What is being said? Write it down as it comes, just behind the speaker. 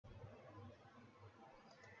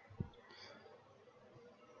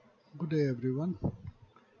Good day everyone.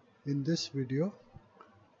 In this video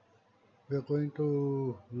we are going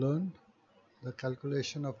to learn the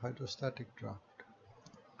calculation of hydrostatic draft.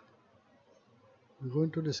 We are going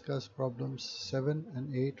to discuss problems 7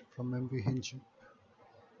 and 8 from MB Hindship.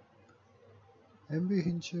 MB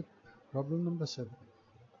Hindship, problem number 7.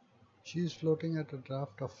 She is floating at a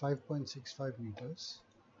draft of 5.65 meters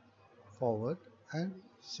forward and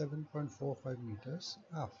 7.45 meters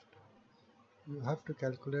aft. You have to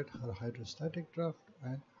calculate her hydrostatic draft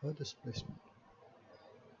and her displacement.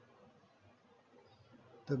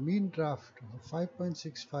 The mean draft of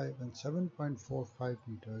 5.65 and 7.45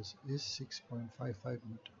 meters is 6.55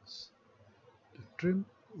 meters. The trim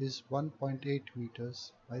is 1.8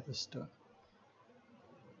 meters by the stern.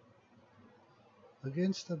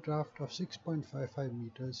 Against the draft of 6.55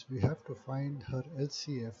 meters, we have to find her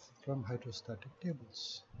LCF from hydrostatic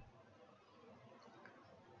tables.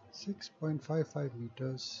 6.55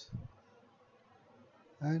 meters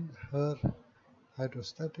and her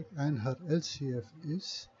hydrostatic and her LCF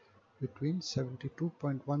is between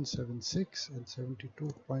 72.176 and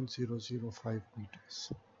 72.005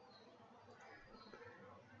 meters.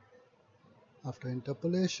 After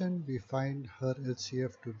interpolation, we find her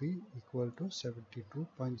LCF to be equal to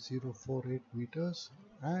 72.048 meters,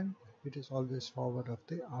 and it is always forward of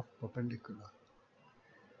the aft perpendicular.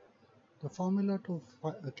 The formula to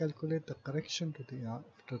calculate the correction to the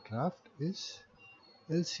after draft is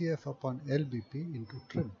LCF upon LBP into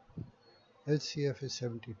trim. LCF is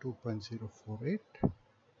 72.048,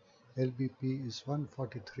 LBP is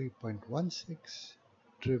 143.16,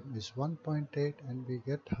 trim is 1.8, and we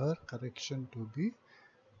get her correction to be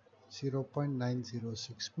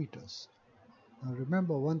 0.906 meters. Now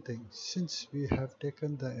remember one thing, since we have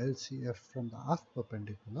taken the LCF from the aft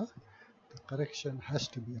perpendicular, the correction has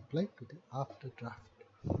to be applied to the after draft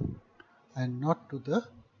and not to the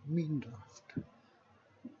mean draft.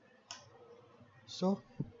 So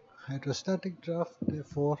hydrostatic draft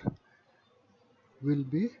therefore will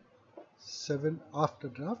be 7 after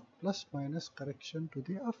draft plus minus correction to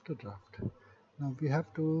the after draft. Now we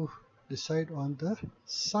have to decide on the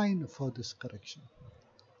sign for this correction.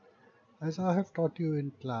 As I have taught you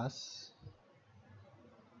in class,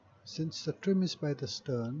 since the trim is by the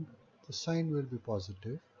stern, the sign will be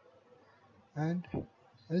positive, and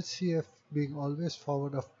LCF being always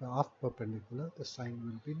forward of the aft perpendicular, the sign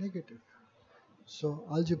will be negative. So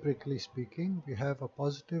algebraically speaking, we have a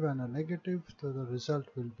positive and a negative, so the result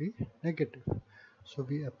will be negative. So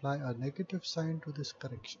we apply a negative sign to this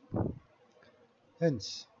correction.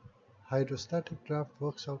 Hence, hydrostatic draft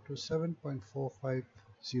works out to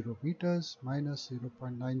 7.450 meters minus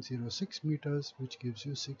 0.906 meters, which gives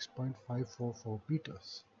you 6.544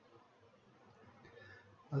 meters.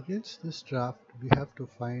 Against this draft, we have to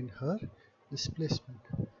find her displacement.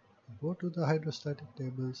 Go to the hydrostatic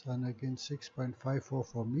tables, and again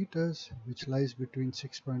 6.544 meters, which lies between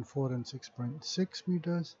 6.4 and 6.6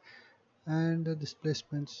 meters, and the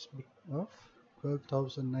displacements of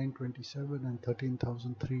 12,927 and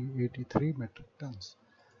 13,383 metric tons.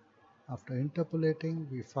 After interpolating,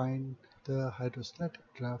 we find the hydrostatic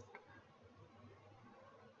draft,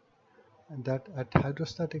 and that at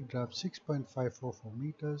hydrostatic draft 6.544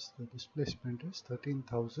 meters, the displacement is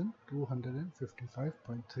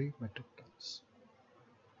 13,255.3 metric tons.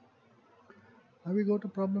 Now we go to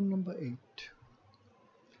problem number 8.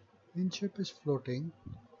 Hindship is floating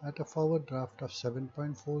at a forward draft of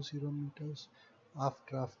 7.40 meters, aft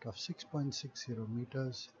draft of 6.60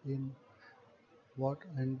 meters in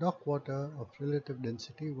dock water of relative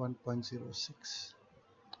density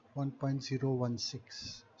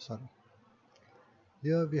 1.016.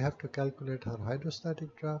 Here we have to calculate her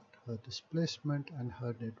hydrostatic draft, her displacement, and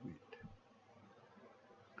her dead weight.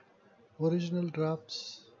 Original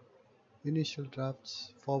drafts, initial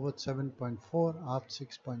drafts, forward 7.4, aft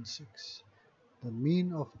 6.6. The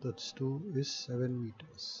mean of those two is 7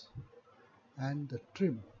 meters. And the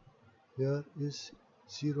trim here is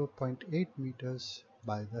 0.8 meters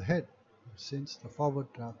by the head, since the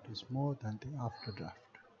forward draft is more than the after draft.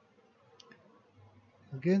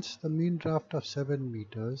 Against the mean draft of 7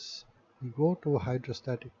 meters, we go to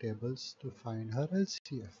hydrostatic tables to find her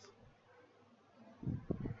LCF.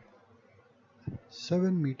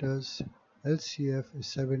 7 meters, LCF is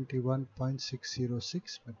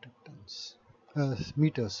 71.606 metric tons.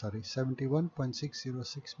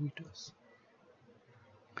 71.606 meters.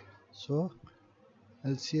 So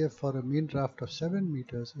LCF for a mean draft of 7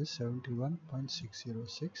 meters is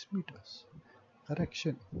 71.606 meters.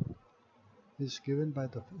 Correction is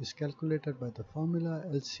calculated by the formula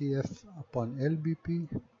LCF upon LBP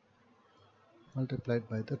multiplied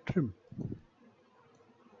by the trim.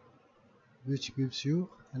 which gives you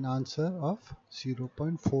an answer of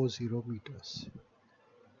 0.40 meters.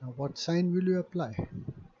 Now what sign will you apply?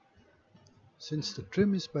 Since the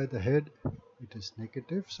trim is by the head, it is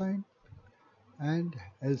negative sign, and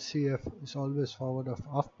LCF is always forward of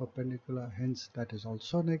aft perpendicular, hence that is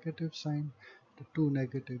also negative sign. The two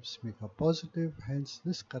negatives make a positive, hence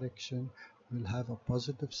this correction will have a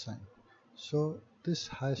positive sign. So this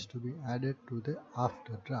has to be added to the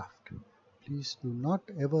after draft. Please do not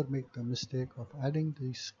ever make the mistake of adding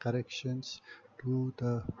these corrections to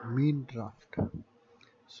the mean draft.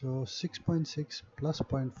 So 6.6 plus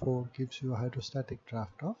 0.4 gives you a hydrostatic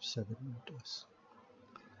draft of 7 meters.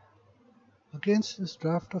 Against this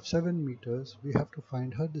draft of 7 meters, we have to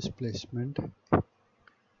find her displacement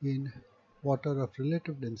in water of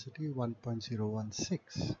relative density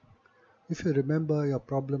 1.016. If you remember your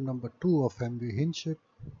problem number 2 of MV Hindship,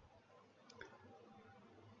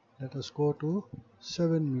 let us go to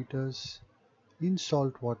 7 meters in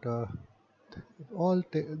salt water.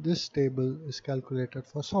 This table is calculated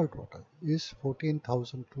for salt water is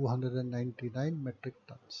 14,299 metric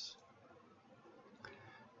tons.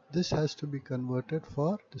 This has to be converted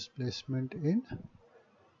for displacement in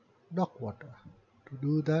dock water. To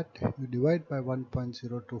do that, you divide by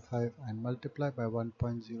 1.025 and multiply by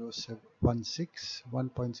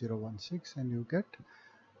 1.016 and you get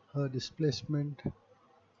her displacement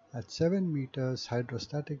at 7 meters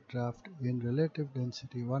hydrostatic draft in relative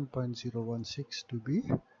density 1.016 to be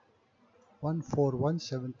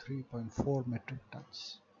 14173.4 metric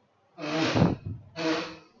tons.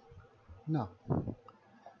 Now,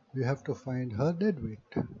 we have to find her dead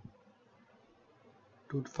weight.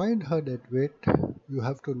 To find her dead weight, you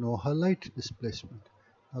have to know her light displacement.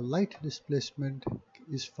 Now, light displacement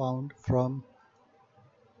is found from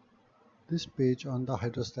this page on the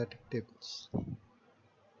hydrostatic tables.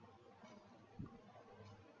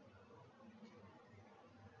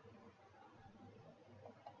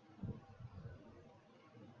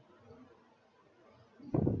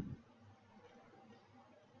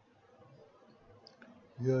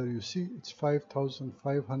 Here you see it's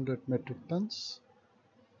 5,500 metric tons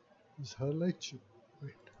is her light ship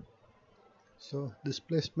weight. So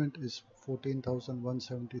displacement is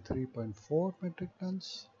 14,173.4 metric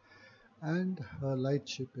tons and her light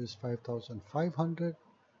ship is 5,500.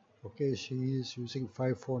 Okay, she is using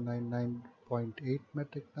 5,499.8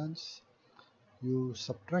 metric tons. You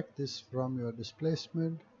subtract this from your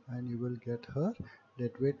displacement and you will get her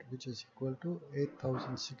dead weight, which is equal to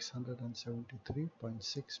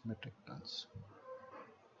 8,673.6 metric tons.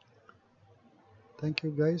 Thank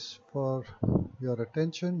you guys for your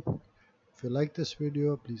attention. If you like this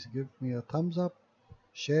video, please give me a thumbs up,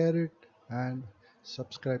 share it, and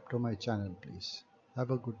subscribe to my channel, please.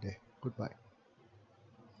 Have a good day. Goodbye.